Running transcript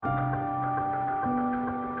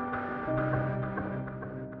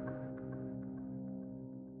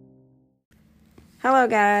Hello,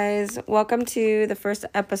 guys. Welcome to the first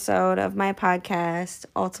episode of my podcast,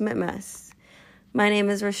 Ultimate Mess. My name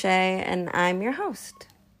is Roche, and I'm your host.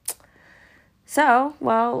 So,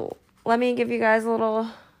 let me give you guys a little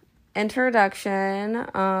introduction.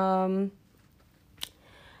 I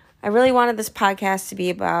really wanted this podcast to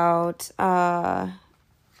be about,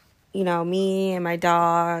 me and my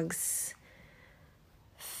dogs,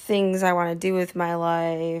 things I want to do with my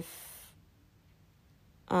life,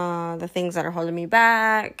 the things that are holding me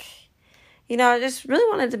back. I just really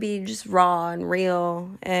wanted to be just raw and real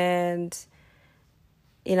and,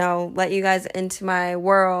 let you guys into my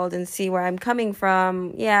world and see where I'm coming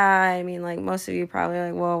from. Yeah, I mean, most of you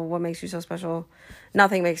probably well, what makes you so special?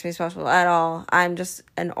 Nothing makes me special at all. I'm just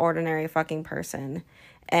an ordinary fucking person.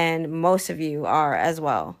 And most of you are as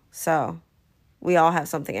well. So we all have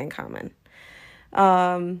something in common.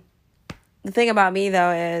 The thing about me,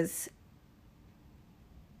 though, is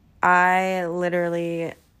I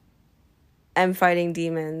literally am fighting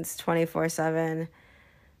demons 24/7.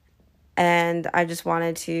 And I just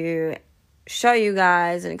wanted to show you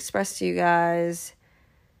guys and express to you guys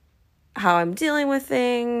how I'm dealing with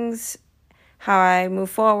things, how I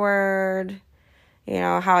move forward,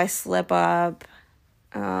 how I slip up,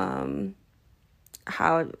 how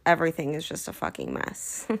everything is just a fucking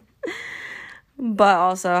mess. But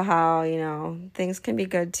also how, things can be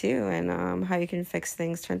good too, and how you can fix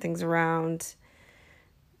things, turn things around.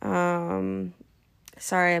 Sorry,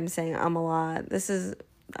 I'm saying a lot. This is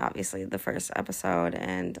obviously the first episode,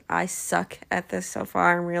 and I suck at this so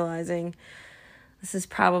far. I'm realizing this is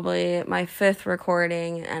probably my 5th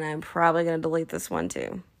recording, and I'm probably going to delete this one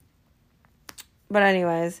too. But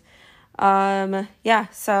anyways,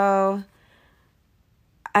 so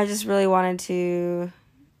I just really wanted to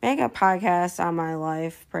make a podcast on my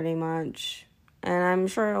life, pretty much. And I'm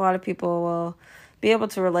sure a lot of people will be able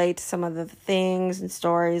to relate to some of the things and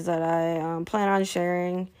stories that I plan on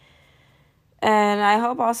sharing. And I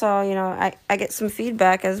hope also, I get some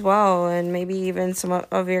feedback as well, and maybe even some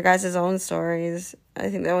of your guys' own stories. I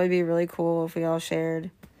think that would be really cool if we all shared.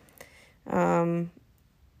 But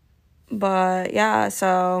yeah,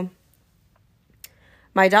 so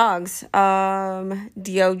my dogs,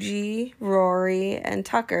 DOG, Rory, and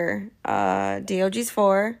Tucker. DOG's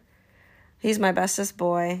 4. He's my bestest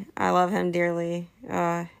boy. I love him dearly.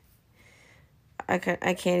 I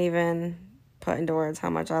can't even put into words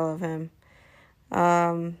how much I love him.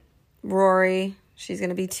 Rory, she's going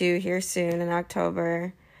to be 2 here soon in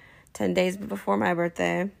October, 10 days before my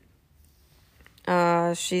birthday.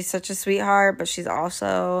 She's such a sweetheart, but she's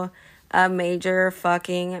also a major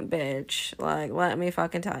fucking bitch. Let me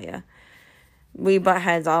fucking tell you. We butt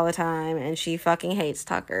heads all the time, and she fucking hates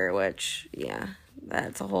Tucker, which, yeah,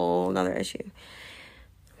 that's a whole nother issue.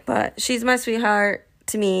 But she's my sweetheart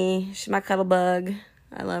to me. She's my cuddle bug.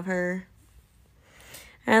 I love her.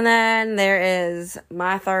 And then there is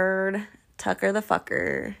my 3rd, Tucker the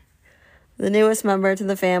fucker, the newest member to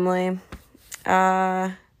the family.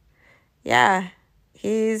 Yeah,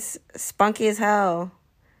 he's spunky as hell.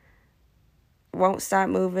 Won't stop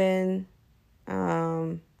moving.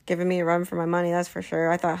 Giving me a run for my money, that's for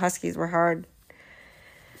sure. I thought Huskies were hard.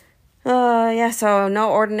 So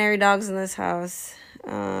no ordinary dogs in this house.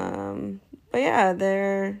 But yeah,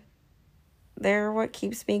 they're what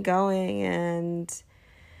keeps me going and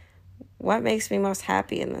what makes me most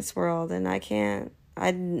happy in this world. And I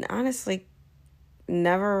honestly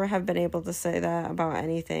never have been able to say that about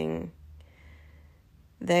anything.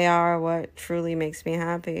 They are what truly makes me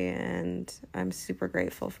happy, and I'm super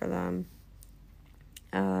grateful for them.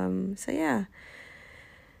 So yeah,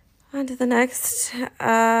 on to the next.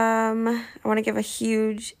 I want to give a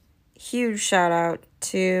huge shout out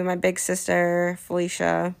to my big sister,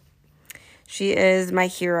 Felicia. She is my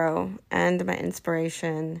hero and my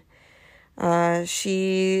inspiration.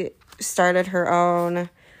 She started her own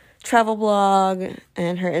travel blog,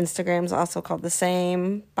 and her Instagram is also called the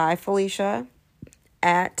same, by Felicia,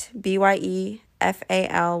 at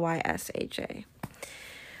BYEFALYSHA.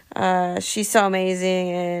 She's so amazing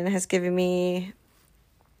and has given me,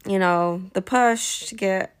 the push to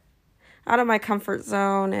get out of my comfort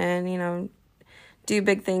zone and, do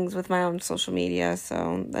big things with my own social media.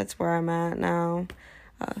 So that's where I'm at now.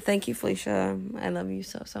 Thank you, Felicia. I love you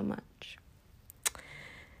so much.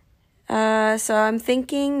 So I'm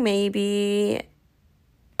thinking maybe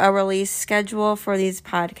a release schedule for these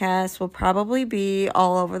podcasts will probably be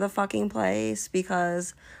all over the fucking place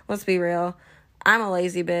because, let's be real, I'm a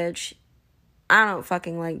lazy bitch. I don't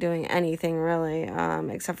fucking like doing anything really,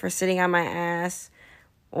 except for sitting on my ass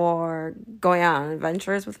or going out on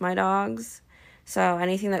adventures with my dogs. So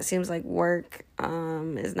anything that seems like work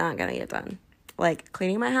is not gonna get done. like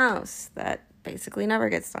cleaning my house. That basically never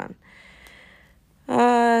gets done.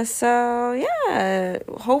 So yeah,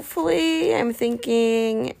 hopefully I'm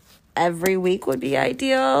thinking every week would be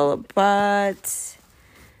ideal, but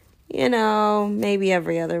maybe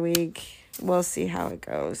every other week. We'll see how it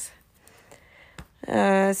goes.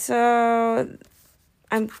 So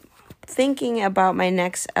I'm thinking about my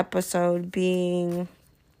next episode being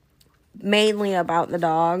mainly about the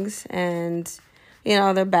dogs and,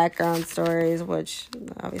 their background stories, which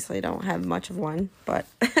obviously don't have much of one, but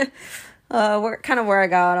where I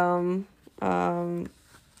got them,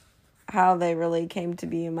 how they really came to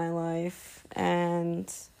be in my life,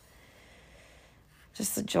 and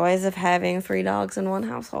just the joys of having 3 dogs in one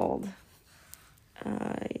household.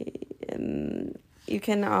 And you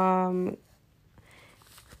can,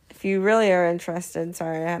 if you really are interested,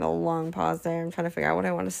 sorry, I had a long pause there. I'm trying to figure out what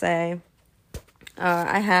I want to say.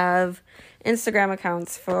 I have Instagram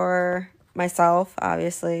accounts for myself,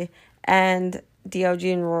 obviously, and DOG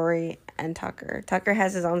and Rory and Tucker. Tucker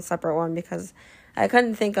has his own separate one because I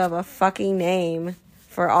couldn't think of a fucking name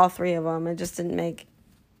for all 3 of them. It just didn't make...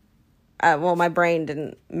 my brain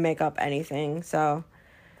didn't make up anything, so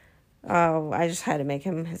I just had to make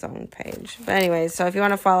him his own page. But anyways, so if you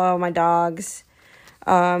want to follow my dogs,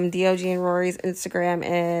 DOG and Rory's Instagram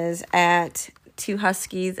is at 2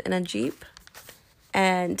 Huskies in a Jeep,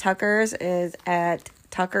 and Tucker's is at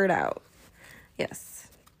Tuckered Out. Yes,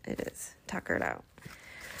 it is Tuckered Out.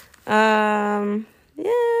 Yeah,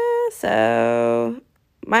 so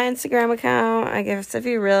my Instagram account, I guess if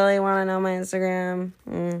you really want to know my Instagram,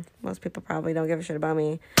 most people probably don't give a shit about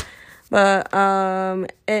me, but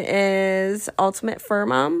it is Ultimate Fur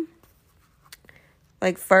Mom,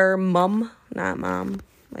 like fur mum, not mom,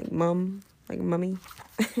 like mum, like mummy.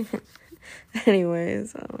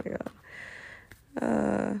 Anyways, oh my god.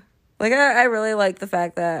 I really like the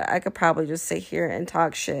fact that I could probably just sit here and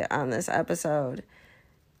talk shit on this episode,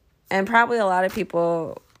 and probably a lot of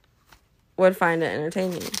people would find it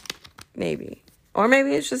entertaining, maybe. Or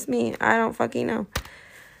maybe it's just me. I don't fucking know.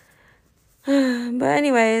 But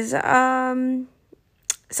anyways, so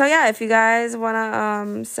yeah, if you guys want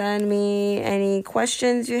to send me any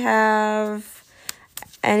questions you have,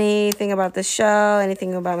 anything about the show,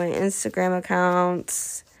 anything about my Instagram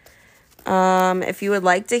accounts, if you would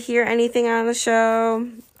like to hear anything on the show,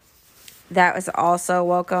 that was also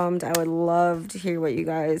welcomed. I would love to hear what you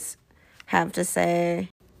guys have to say.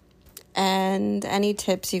 And any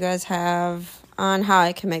tips you guys have on how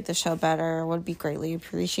I can make the show better would be greatly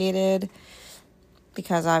appreciated.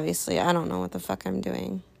 Because obviously I don't know what the fuck I'm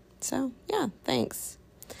doing. So, yeah, thanks.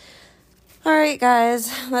 Alright,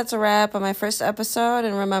 guys, that's a wrap on my first episode.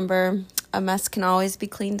 And remember, a mess can always be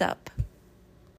cleaned up.